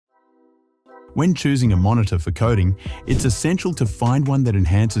When choosing a monitor for coding, it's essential to find one that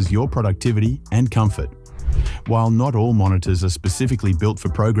enhances your productivity and comfort. While not all monitors are specifically built for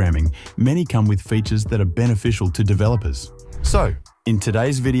programming, many come with features that are beneficial to developers. So, in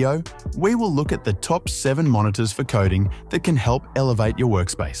today's video, we will look at the top 7 monitors for coding that can help elevate your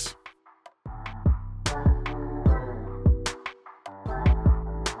workspace.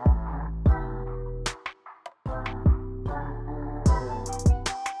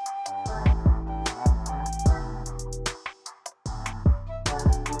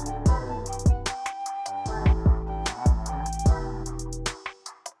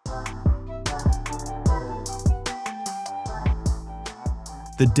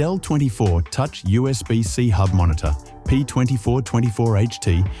 The Dell 24 Touch USB-C Hub Monitor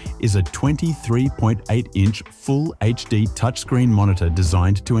P2424HT is a 23.8-inch Full HD touchscreen monitor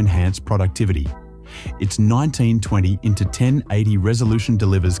designed to enhance productivity. Its 1920 x 1080 resolution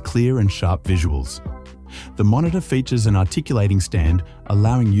delivers clear and sharp visuals. The monitor features an articulating stand,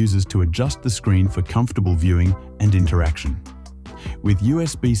 allowing users to adjust the screen for comfortable viewing and interaction. With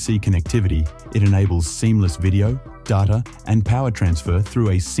USB-C connectivity, it enables seamless video, data, and power transfer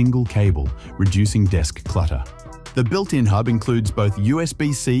through a single cable, reducing desk clutter. The built-in hub includes both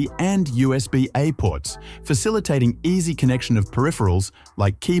USB-C and USB-A ports, facilitating easy connection of peripherals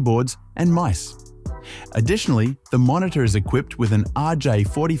like keyboards and mice. Additionally, the monitor is equipped with an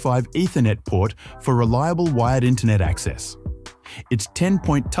RJ45 Ethernet port for reliable wired internet access. Its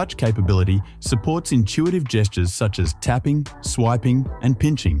 10-point touch capability supports intuitive gestures such as tapping, swiping, and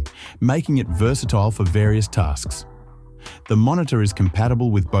pinching, making it versatile for various tasks. The monitor is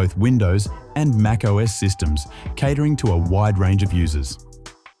compatible with both Windows and Mac OS systems, catering to a wide range of users.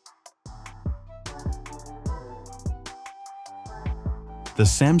 The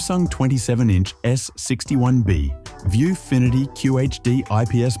Samsung 27-inch S61B ViewFinity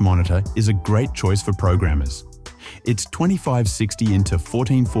QHD IPS monitor is a great choice for programmers. Its 2560 x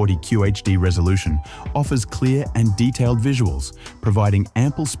 1440 QHD resolution offers clear and detailed visuals, providing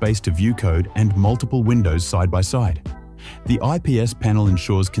ample space to view code and multiple windows side by side. The IPS panel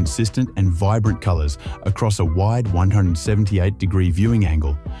ensures consistent and vibrant colors across a wide 178-degree viewing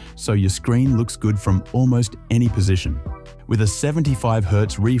angle, so your screen looks good from almost any position. With a 75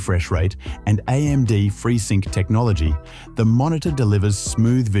 Hz refresh rate and AMD FreeSync technology, the monitor delivers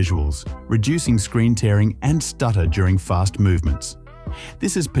smooth visuals, reducing screen tearing and stutter during fast movements.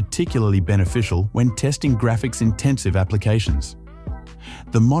 This is particularly beneficial when testing graphics-intensive applications.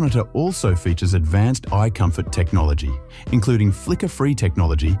 The monitor also features advanced eye comfort technology, including flicker-free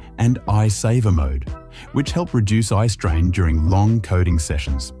technology and eye saver mode, which help reduce eye strain during long coding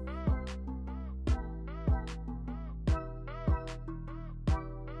sessions.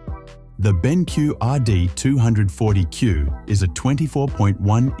 The BenQ RD280U is a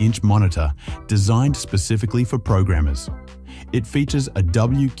 24.1-inch monitor designed specifically for programmers. It features a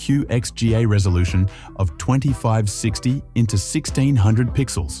WQXGA resolution of 2560 x 1600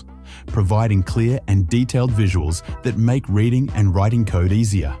 pixels, providing clear and detailed visuals that make reading and writing code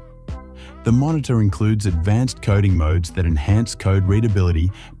easier. The monitor includes advanced coding modes that enhance code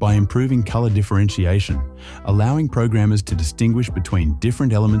readability by improving color differentiation, allowing programmers to distinguish between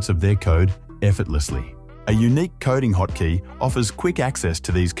different elements of their code effortlessly. A unique coding hotkey offers quick access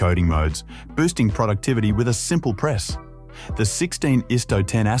to these coding modes, boosting productivity with a simple press. The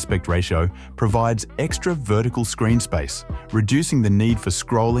 16:10 aspect ratio provides extra vertical screen space, reducing the need for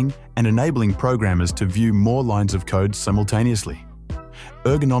scrolling and enabling programmers to view more lines of code simultaneously.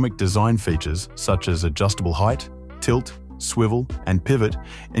 Ergonomic design features such as adjustable height, tilt, swivel, and pivot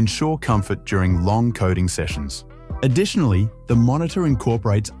ensure comfort during long coding sessions. Additionally, the monitor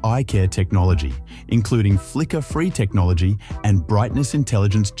incorporates eye care technology, including flicker-free technology and brightness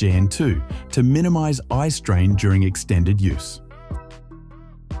intelligence Gen 2 to minimize eye strain during extended use.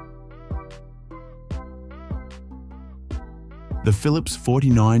 The Philips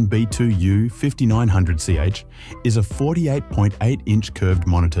 49B2U 5900CH is a 48.8-inch curved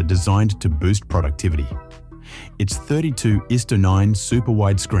monitor designed to boost productivity. Its 32:9 super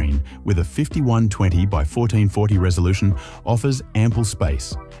wide screen with a 5120 by 1440 resolution offers ample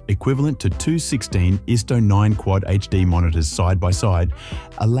space, equivalent to two 16:9 Quad HD monitors side by side,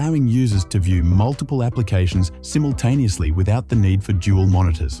 allowing users to view multiple applications simultaneously without the need for dual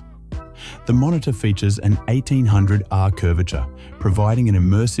monitors. The monitor features an 1800R curvature, providing an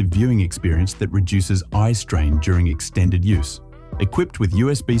immersive viewing experience that reduces eye strain during extended use. Equipped with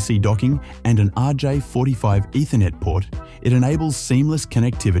USB-C docking and an RJ45 Ethernet port, it enables seamless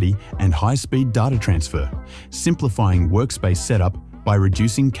connectivity and high-speed data transfer, simplifying workspace setup by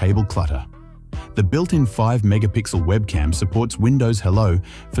reducing cable clutter. The built-in 5-megapixel webcam supports Windows Hello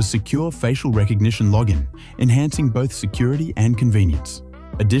for secure facial recognition login, enhancing both security and convenience.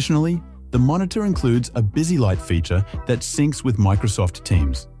 Additionally, the monitor includes a busy light feature that syncs with Microsoft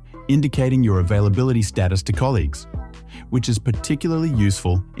Teams, indicating your availability status to colleagues, which is particularly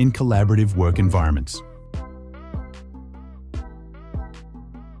useful in collaborative work environments.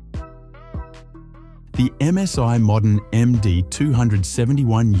 The MSI Modern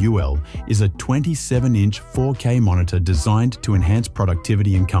MD271UL is a 27-inch 4K monitor designed to enhance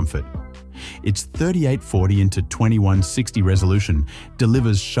productivity and comfort. Its 3840x2160 resolution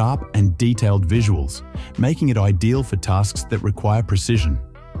delivers sharp and detailed visuals, making it ideal for tasks that require precision.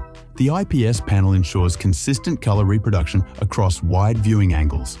 The IPS panel ensures consistent color reproduction across wide viewing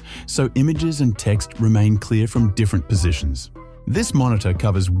angles, so images and text remain clear from different positions. This monitor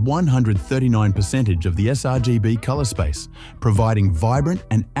covers 139% of the sRGB color space, providing vibrant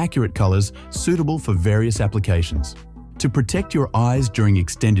and accurate colors suitable for various applications. To protect your eyes during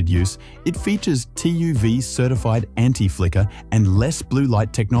extended use, it features TUV certified anti-flicker and less blue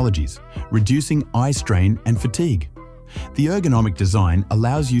light technologies, reducing eye strain and fatigue. The ergonomic design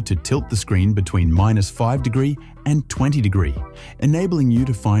allows you to tilt the screen between -5° and 20°, enabling you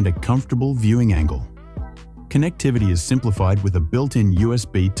to find a comfortable viewing angle. Connectivity is simplified with a built-in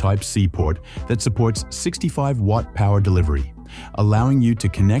USB Type-C port that supports 65-watt power delivery, allowing you to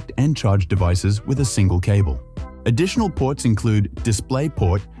connect and charge devices with a single cable. Additional ports include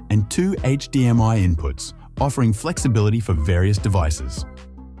DisplayPort and 2 HDMI inputs, offering flexibility for various devices.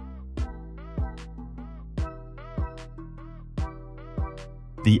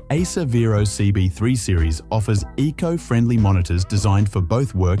 The Acer Vero CB3 series offers eco-friendly monitors designed for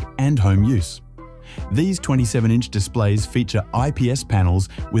both work and home use. These 27-inch displays feature IPS panels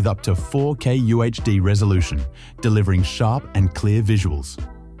with up to 4K UHD resolution, delivering sharp and clear visuals.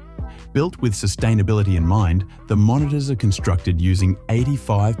 Built with sustainability in mind, the monitors are constructed using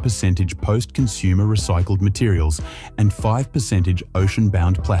 85% post-consumer recycled materials and 5%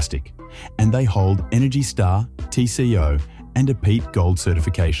 ocean-bound plastic, and they hold ENERGY STAR, TCO, and APEAT Gold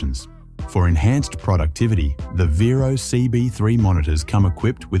certifications. For enhanced productivity, the Vero CB3 monitors come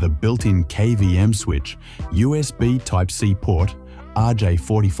equipped with a built-in KVM switch, USB Type-C port,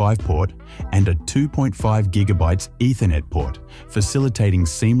 RJ45 port, and a 2.5 GB Ethernet port, facilitating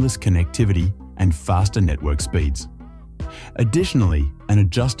seamless connectivity and faster network speeds. Additionally, an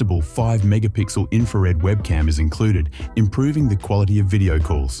adjustable 5-megapixel infrared webcam is included, improving the quality of video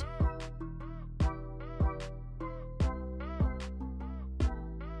calls.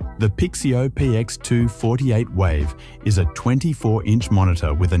 The Pixio PX248 Wave is a 24-inch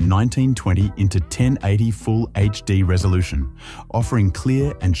monitor with a 1920x1080 Full HD resolution, offering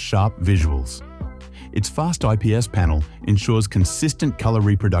clear and sharp visuals. Its fast IPS panel ensures consistent color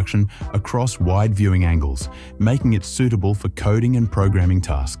reproduction across wide viewing angles, making it suitable for coding and programming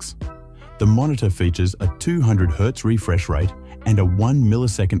tasks. The monitor features a 200 Hz refresh rate and a 1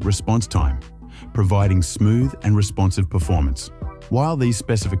 millisecond response time, providing smooth and responsive performance. While these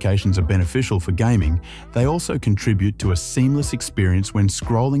specifications are beneficial for gaming, they also contribute to a seamless experience when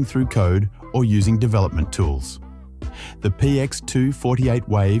scrolling through code or using development tools. The PX248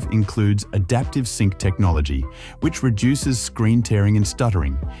 Wave includes adaptive sync technology, which reduces screen tearing and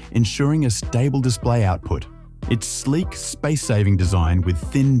stuttering, ensuring a stable display output. Its sleek, space-saving design with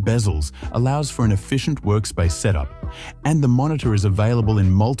thin bezels allows for an efficient workspace setup, and the monitor is available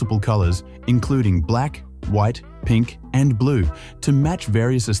in multiple colors, including black, white, pink, and blue, to match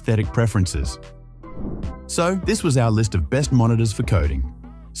various aesthetic preferences. So, this was our list of best monitors for coding.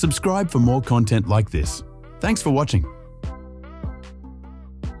 Subscribe for more content like this. Thanks for watching.